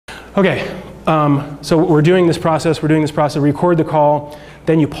Okay, so we're doing this process, record the call,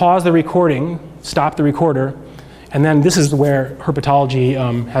 then you pause the recording, stop the recorder, and then this is where herpetology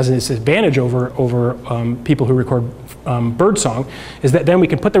has this advantage over people who record bird song, is that then we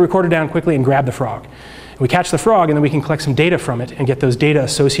can put the recorder down quickly and grab the frog. We catch the frog and then we can collect some data from it and get those data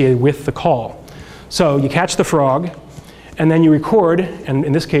associated with the call. So you catch the frog and then you record, and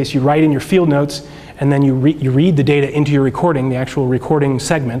in this case you write in your field notes, and then you read the data into your recording, the actual recording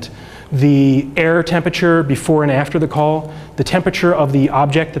segment, the air temperature before and after the call, the temperature of the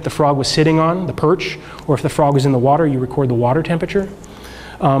object that the frog was sitting on, the perch, or if the frog was in the water, you record the water temperature.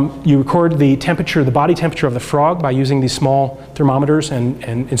 You record the temperature, the body temperature of the frog by using these small thermometers and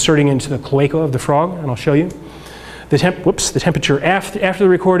inserting into the cloaca of the frog, and I'll show you. The temperature after the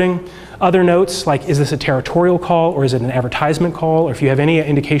recording. Other notes, like is this a territorial call or is it an advertisement call, or if you have any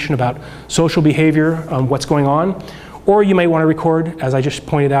indication about social behavior, what's going on. Or you may want to record, as I just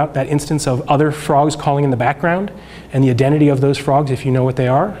pointed out, that instance of other frogs calling in the background and the identity of those frogs if you know what they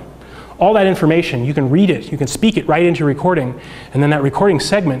are. All that information, you can read it, you can speak it right into your recording, and then that recording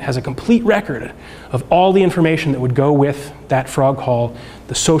segment has a complete record of all the information that would go with that frog call,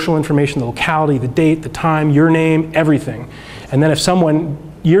 the social information, the locality, the date, the time, your name, everything. And then if someone,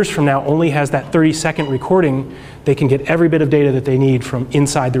 years from now, only has that 30-second recording, they can get every bit of data that they need from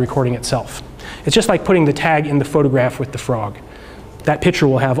inside the recording itself. It's just like putting the tag in the photograph with the frog. That picture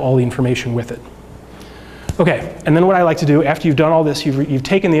will have all the information with it. Okay, and then what I like to do after you've done all this, you've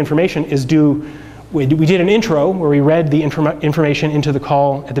taken the information, is we did an intro where we read the information into the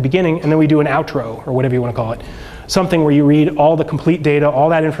call at the beginning, and then we do an outro, or whatever you want to call it. Something where you read all the complete data, all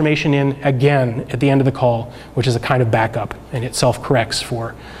that information in again at the end of the call, which is a kind of backup, and it self-corrects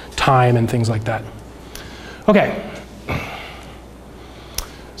for time and things like that. Okay.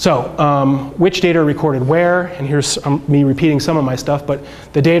 So, which data are recorded where? And here's me repeating some of my stuff, but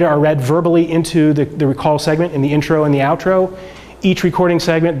the data are read verbally into the recall segment in the intro and the outro. Each recording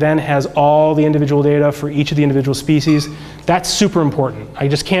segment then has all the individual data for each of the individual species. That's super important. I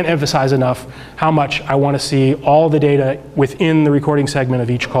just can't emphasize enough how much I want to see all the data within the recording segment of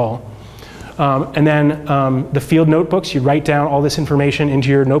each call. And then the field notebooks, you write down all this information into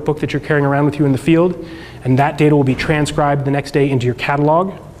your notebook that you're carrying around with you in the field, and that data will be transcribed the next day into your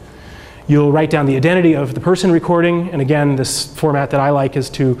catalog. You'll write down the identity of the person recording, and again, this format that I like is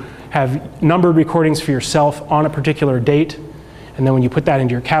to have numbered recordings for yourself on a particular date, and then when you put that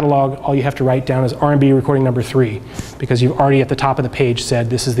into your catalog, all you have to write down is R&B recording number 3, because you've already at the top of the page said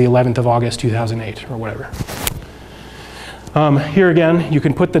this is the 11th of August 2008, or whatever. Here again, you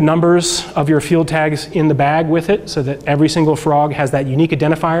can put the numbers of your field tags in the bag with it so that every single frog has that unique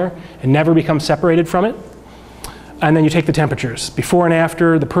identifier and never becomes separated from it. And then you take the temperatures, before and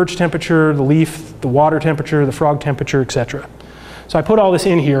after, the perch temperature, the leaf, the water temperature, the frog temperature, etc. So I put all this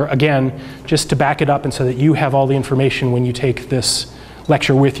in here, again, just to back it up and so that you have all the information when you take this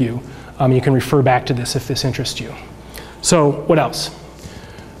lecture with you. You can refer back to this if this interests you. So what else?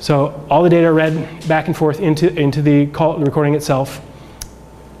 So all the data are read back and forth into the recording itself.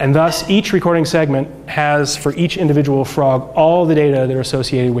 And thus, each recording segment has, for each individual frog, all the data that are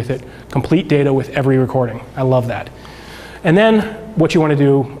associated with it, complete data with every recording. I love that. And then what you want to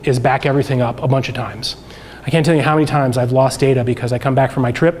do is back everything up a bunch of times. I can't tell you how many times I've lost data because I come back from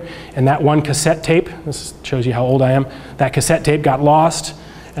my trip and that one cassette tape, this shows you how old I am, that cassette tape got lost,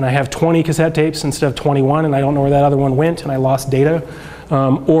 and I have 20 cassette tapes instead of 21, and I don't know where that other one went, and I lost data.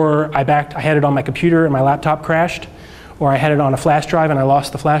 Or I had it on my computer and my laptop crashed, or I had it on a flash drive and I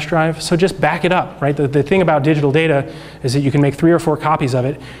lost the flash drive. So just back it up, right? The thing about digital data is that you can make 3 or 4 copies of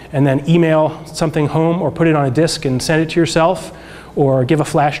it and then email something home or put it on a disk and send it to yourself, or give a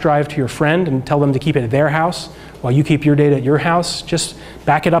flash drive to your friend and tell them to keep it at their house while you keep your data at your house. Just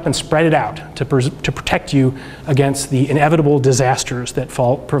back it up and spread it out to protect you against the inevitable disasters that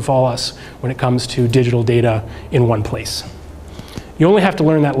befall us when it comes to digital data in one place. You only have to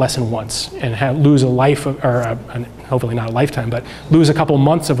learn that lesson once and lose a life, or hopefully not a lifetime, but lose a couple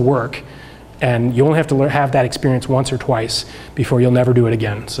months of work, and you only have to have that experience once or twice before you'll never do it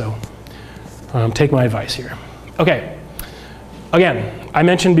again. So take my advice here. Okay. Again, I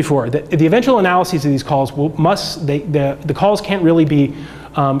mentioned before that the eventual analyses of these calls the calls can't really be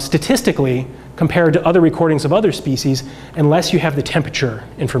statistically compared to other recordings of other species unless you have the temperature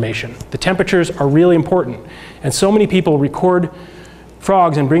information. The temperatures are really important, and so many people record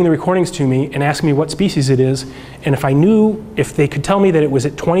frogs and bring the recordings to me and ask me what species it is, and if they could tell me that it was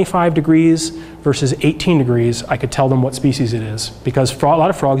at 25 degrees versus 18 degrees, I could tell them what species it is, because a lot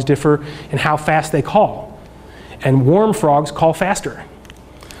of frogs differ in how fast they call, and warm frogs call faster.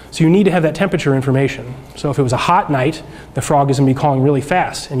 So you need to have that temperature information. So if it was a hot night, the frog is going to be calling really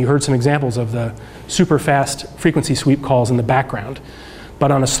fast. And you heard some examples of the super fast frequency sweep calls in the background.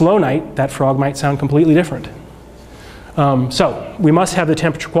 But on a slow night, that frog might sound completely different. So we must have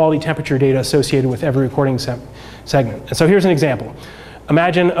the quality temperature data associated with every recording segment. And so here's an example.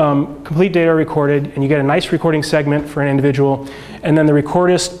 Imagine complete data recorded, and you get a nice recording segment for an individual, and then the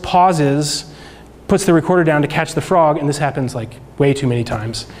recordist pauses, puts the recorder down to catch the frog, and this happens like way too many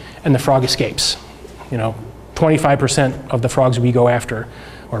times, and the frog escapes. 25% of the frogs we go after,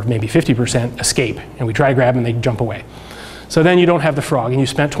 or maybe 50%, escape, and we try to grab them and they jump away. So then you don't have the frog, and you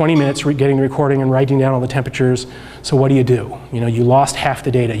spent 20 minutes getting the recording and writing down all the temperatures. So what do? You lost half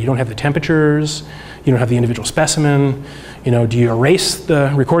the data. You don't have the temperatures, you don't have the individual specimen. Do you erase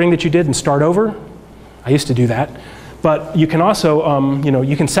the recording that you did and start over? I used to do that. But you can also,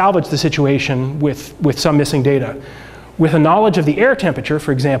 you can salvage the situation with some missing data. With a knowledge of the air temperature,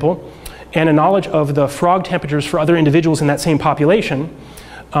 for example, and a knowledge of the frog temperatures for other individuals in that same population,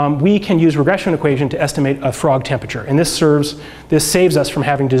 we can use regression equation to estimate a frog temperature. And this saves us from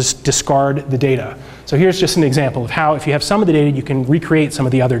having to discard the data. So here's just an example of how, if you have some of the data, you can recreate some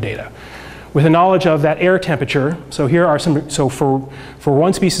of the other data. With a knowledge of that air temperature, so here are some, so for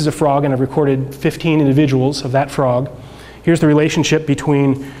one species of frog, and I've recorded 15 individuals of that frog, here's the relationship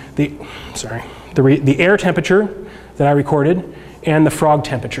between the air temperature that I recorded and the frog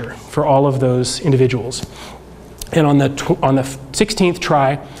temperature for all of those individuals. And on the 16th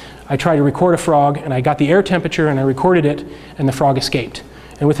try, I tried to record a frog, and I got the air temperature, and I recorded it, and the frog escaped.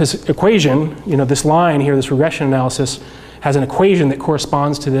 And with this equation, this line here, this regression analysis, has an equation that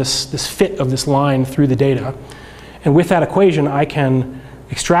corresponds to this fit of this line through the data. And with that equation, I can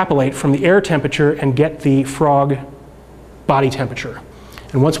extrapolate from the air temperature and get the frog body temperature.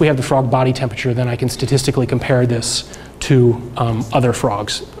 And once we have the frog body temperature, then I can statistically compare this to other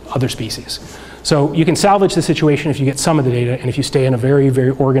frogs, other species. So you can salvage the situation if you get some of the data and if you stay in a very, very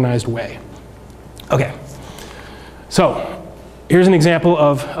organized way. Okay, so here's an example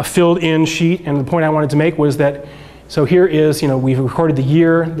of a filled in sheet, and the point I wanted to make was that, so here is, we've recorded the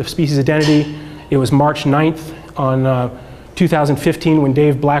year, the species identity. It was March 9th on 2015 when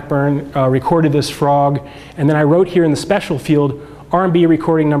Dave Blackburn recorded this frog, and then I wrote here in the special field, R&B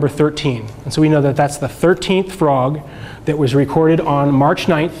recording number 13. And so we know that that's the 13th frog that was recorded on March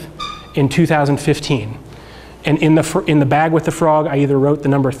 9th in 2015. And in the bag with the frog, I either wrote the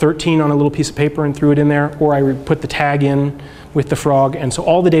number 13 on a little piece of paper and threw it in there, or I put the tag in with the frog, and so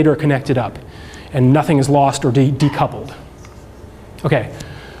all the data are connected up, and nothing is lost or decoupled. Okay,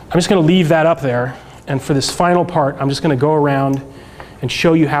 I'm just going to leave that up there, and for this final part, I'm just going to go around and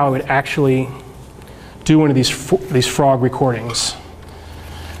show you how I would actually do one of these frog recordings.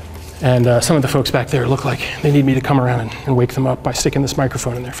 And some of the folks back there look like they need me to come around and wake them up by sticking this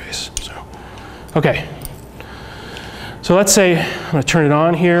microphone in their face. So, okay. So let's say I'm going to turn it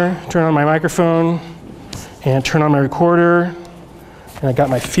on here, turn on my microphone, and turn on my recorder. And I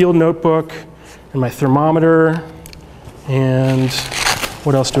got my field notebook and my thermometer, and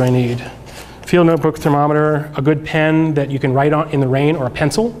what else do I need? Field notebook, thermometer, a good pen that you can write on in the rain, or a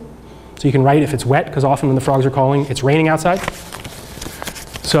pencil. So you can write if it's wet, because often when the frogs are calling, it's raining outside.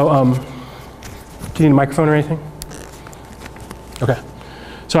 So, do you need a microphone or anything? Okay.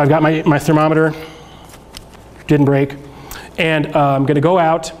 So I've got my thermometer, didn't break, and I'm going to go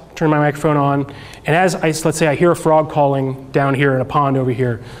out, turn my microphone on, and let's say I hear a frog calling down here in a pond over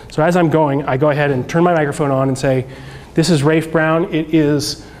here. So as I'm going, I go ahead and turn my microphone on and say, this is Rafe Brown. It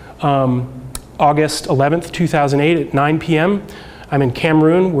is August 11th, 2008 at 9 p.m. I'm in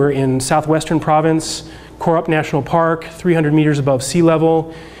Cameroon. We're in southwestern province, Korup National Park, 300 meters above sea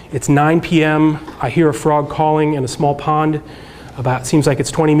level. It's 9 p.m. I hear a frog calling in a small pond. Seems like it's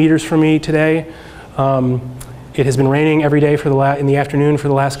 20 meters from me today. It has been raining every day in the afternoon for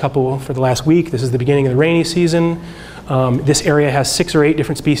the last week. This is the beginning of the rainy season. This area has 6 or 8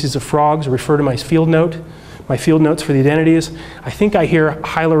 different species of frogs. I refer to my field notes for the identities. I think I hear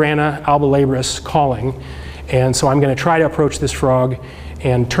Hylarana albolabris calling, and so I'm going to try to approach this frog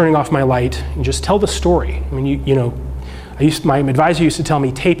and turning off my light and just tell the story. I mean, my advisor used to tell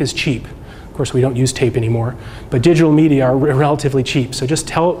me tape is cheap. Of course, we don't use tape anymore, but digital media are relatively cheap. So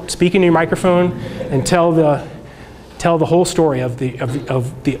just speak into your microphone and tell the whole story of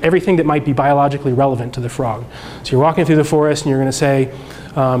everything that might be biologically relevant to the frog. So you're walking through the forest and you're going to say,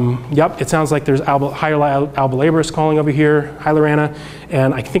 yep, it sounds like there's albolabris calling over here, Hylarana,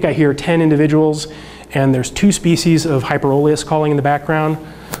 and I think I hear 10 individuals, and there's 2 species of Hyperoleus calling in the background,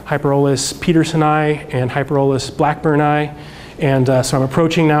 Hyperoleus petersoni and Hyperoleus blackburni. And so I'm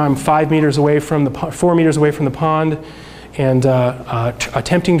approaching now. I'm 4 meters away from the pond, and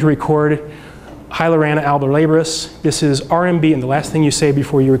attempting to record Hylarana albolabris. This is RMB, and the last thing you say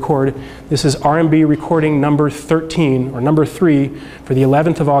before you record, this is RMB recording number 13, or number 3, for the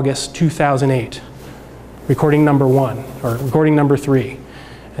 11th of August, 2008. Recording number 1, or recording number 3.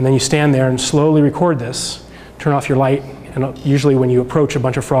 And then you stand there and slowly record this, turn off your light, and usually when you approach a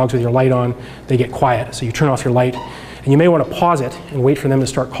bunch of frogs with your light on, they get quiet, so you turn off your light. And you may want to pause it and wait for them to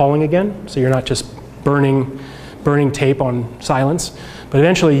start calling again, so you're not just burning tape on silence. But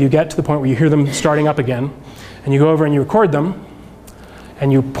eventually you get to the point where you hear them starting up again, and you go over and you record them,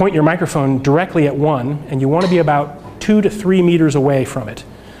 and you point your microphone directly at one, and you want to be about 2 to 3 meters away from it.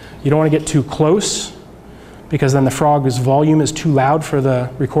 You don't want to get too close, because then the frog's volume is too loud for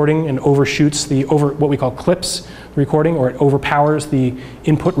the recording and overshoots what we call clips recording, or it overpowers the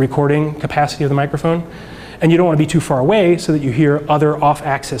input recording capacity of the microphone. And you don't want to be too far away so that you hear other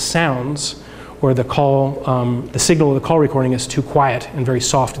off-axis sounds, or the signal of the call recording is too quiet and very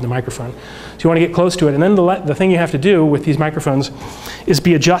soft in the microphone. So you want to get close to it. And then the thing you have to do with these microphones is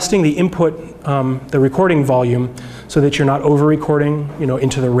be adjusting the input, the recording volume, so that you're not over-recording,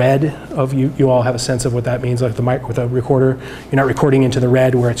 into the red of you all have a sense of what that means, like with a recorder. You're not recording into the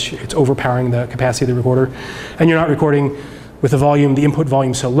red where it's overpowering the capacity of the recorder. And you're not recording with the input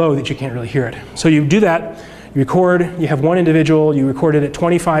volume so low that you can't really hear it. So you do that, you record, you have one individual, you record it at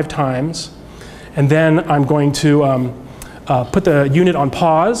 25 times, and then I'm going to put the unit on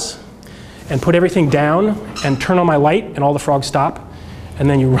pause and put everything down and turn on my light, and all the frogs stop. And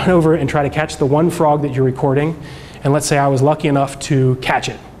then you run over and try to catch the one frog that you're recording. And let's say I was lucky enough to catch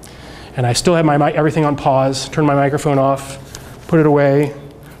it. And I still have everything on pause, turn my microphone off, put it away,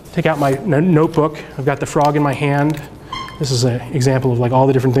 take out my notebook. I've got the frog in my hand. This is an example of like all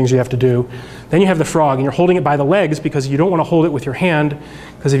the different things you have to do. Then you have the frog, and you're holding it by the legs because you don't want to hold it with your hand,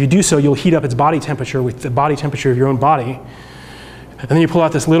 because if you do so, you'll heat up its body temperature with the body temperature of your own body. And then you pull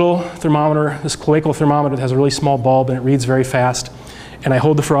out this little thermometer, this cloacal thermometer that has a really small bulb, and it reads very fast. And I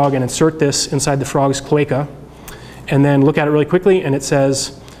hold the frog and insert this inside the frog's cloaca, and then look at it really quickly, and it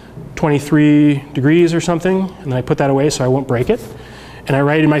says 23 degrees or something, and then I put that away so I won't break it. And I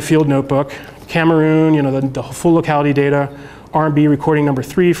write in my field notebook, Cameroon, the full locality data, RMB recording number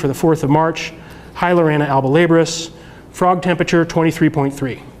 3 for the 4th of March, Hylarana albolabris, frog temperature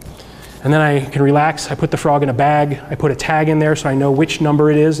 23.3. And then I can relax. I put the frog in a bag. I put a tag in there so I know which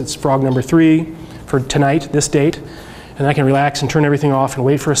number it is. It's frog number 3 for tonight, this date. And I can relax and turn everything off and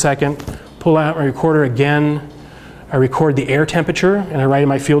wait for a second, pull out my recorder again. I record the air temperature, and I write in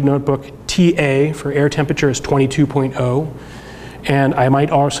my field notebook, TA for air temperature is 22.0. And I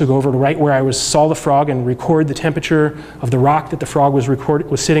might also go over to right where I saw the frog and record the temperature of the rock that the frog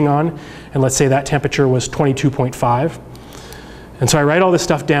was sitting on. And let's say that temperature was 22.5. And so I write all this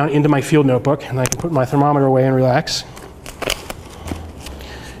stuff down into my field notebook, and I can put my thermometer away and relax.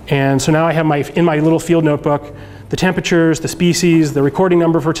 And so now I have in my little field notebook the temperatures, the species, the recording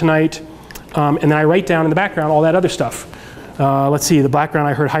number for tonight, and then I write down in the background all that other stuff. Let's see, the background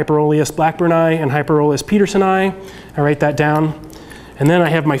I heard Hyperoleus blackburni and Hyperoleus petersoni. I write that down. And then I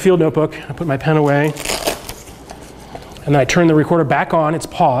have my field notebook. I put my pen away. And then I turn the recorder back on. It's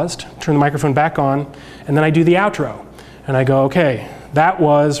paused. Turn the microphone back on. And then I do the outro. And I go, okay, that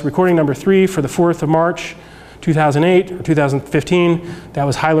was recording number 3 for the 4th of March, 2008 or 2015. That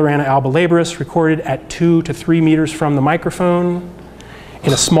was Hylarana albolabris, recorded at 2 to 3 meters from the microphone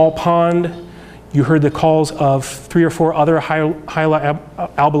in a small pond. You heard the calls of 3 or 4 other Hyla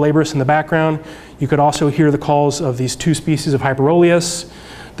albolabris in the background. You could also hear the calls of these 2 species of Hyperoleus.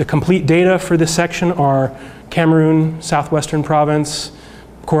 The complete data for this section are Cameroon, southwestern province,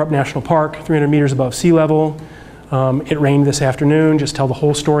 Korup National Park, 300 meters above sea level. It rained this afternoon. Just tell the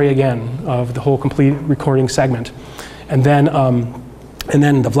whole story again of the whole complete recording segment. And then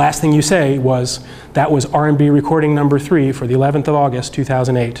the last thing you say was, that was RMB recording number 3 for the 11th of August,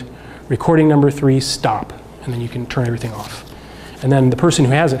 2008. Recording number 3, stop. And then you can turn everything off. And then the person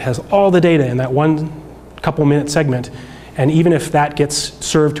who has it has all the data in that one couple minute segment. And even if that gets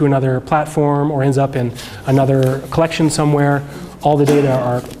served to another platform or ends up in another collection somewhere, all the data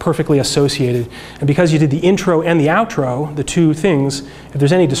are perfectly associated. And because you did the intro and the outro, the 2 things, if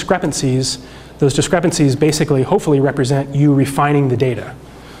there's any discrepancies, those discrepancies basically hopefully represent you refining the data.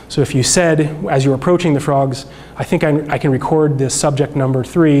 So if you said, as you're approaching the frogs, I think I can record this subject number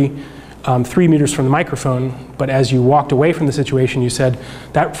 3, 3 meters from the microphone, but as you walked away from the situation, you said,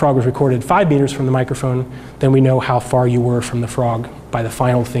 that frog was recorded 5 meters from the microphone, then we know how far you were from the frog by the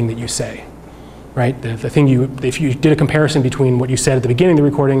final thing that you say. Right? The thing if you did a comparison between what you said at the beginning of the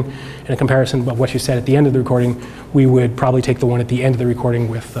recording and a comparison of what you said at the end of the recording, we would probably take the one at the end of the recording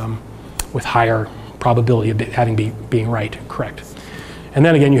with higher probability of being right, correct. And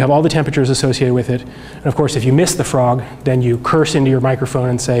then again, you have all the temperatures associated with it. And of course, if you miss the frog, then you curse into your microphone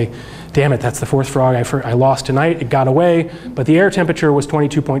and say, damn it, that's the fourth frog I lost tonight. It got away, but the air temperature was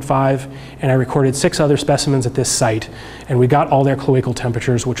 22.5, and I recorded 6 other specimens at this site. And we got all their cloacal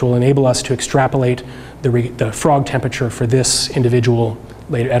temperatures, which will enable us to extrapolate the frog temperature for this individual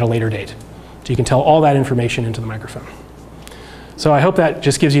at a later date. So you can tell all that information into the microphone. So I hope that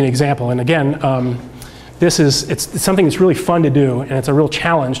just gives you an example. And again, it's something that's really fun to do, and it's a real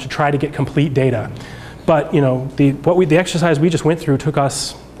challenge to try to get complete data. But you know, the exercise we just went through took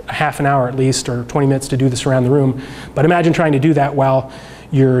us a half an hour at least, or 20 minutes to do this around the room. But imagine trying to do that while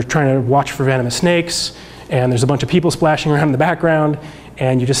you're trying to watch for venomous snakes, and there's a bunch of people splashing around in the background,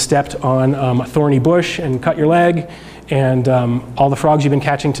 and you just stepped on a thorny bush and cut your leg, and all the frogs you've been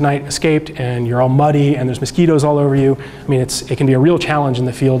catching tonight escaped, and you're all muddy, and there's mosquitoes all over you. I mean, it can be a real challenge in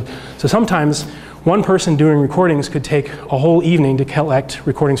the field. So sometimes one person doing recordings could take a whole evening to collect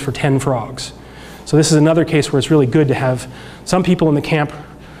recordings for 10 frogs. So this is another case where it's really good to have some people in the camp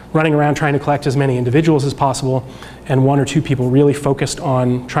running around trying to collect as many individuals as possible, and 1 or 2 people really focused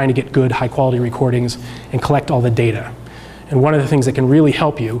on trying to get good, high-quality recordings and collect all the data. And one of the things that can really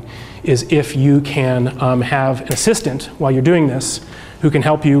help you is if you can have an assistant while you're doing this who can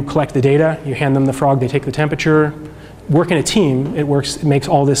help you collect the data. You hand them the frog, they take the temperature. Work in a team, it makes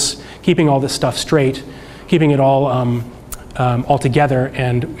all this, keeping all this stuff straight, keeping it all together,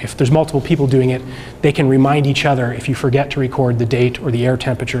 and if there's multiple people doing it, they can remind each other if you forget to record the date or the air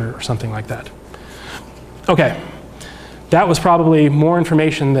temperature or something like that. Okay, that was probably more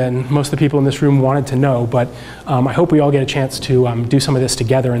information than most of the people in this room wanted to know, but I hope we all get a chance to do some of this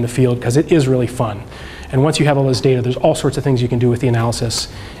together in the field, because it is really fun. And once you have all this data, there's all sorts of things you can do with the analysis.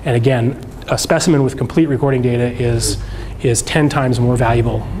 And again, a specimen with complete recording data is 10 times more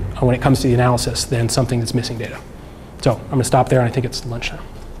valuable when it comes to the analysis than something that's missing data. So I'm going to stop there, and I think it's lunchtime.